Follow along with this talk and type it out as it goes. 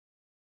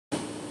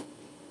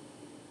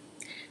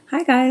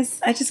Hi, guys.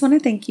 I just want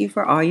to thank you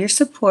for all your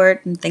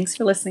support and thanks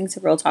for listening to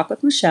Real Talk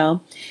with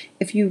Michelle.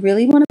 If you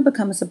really want to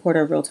become a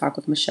supporter of Real Talk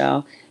with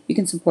Michelle, you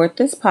can support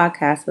this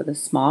podcast with a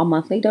small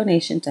monthly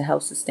donation to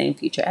help sustain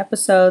future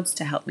episodes,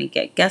 to help me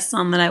get guests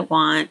on that I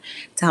want,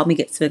 to help me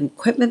get some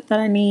equipment that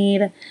I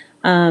need.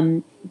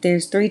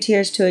 There's 3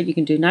 tiers to it. You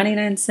can do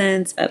 99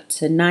 cents up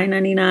to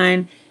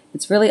 $9.99.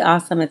 It's really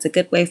awesome. It's a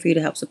good way for you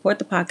to help support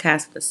the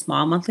podcast with a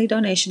small monthly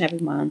donation every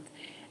month.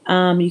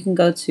 You can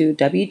go to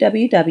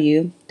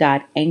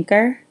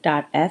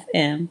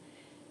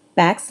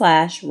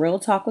www.anchor.fm/Real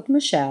Talk with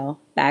Michelle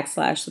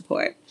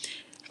 /support.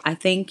 I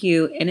thank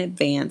you in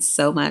advance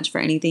so much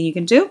for anything you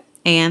can do.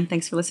 And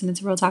thanks for listening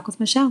to Real Talk with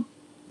Michelle.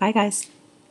 Bye, guys.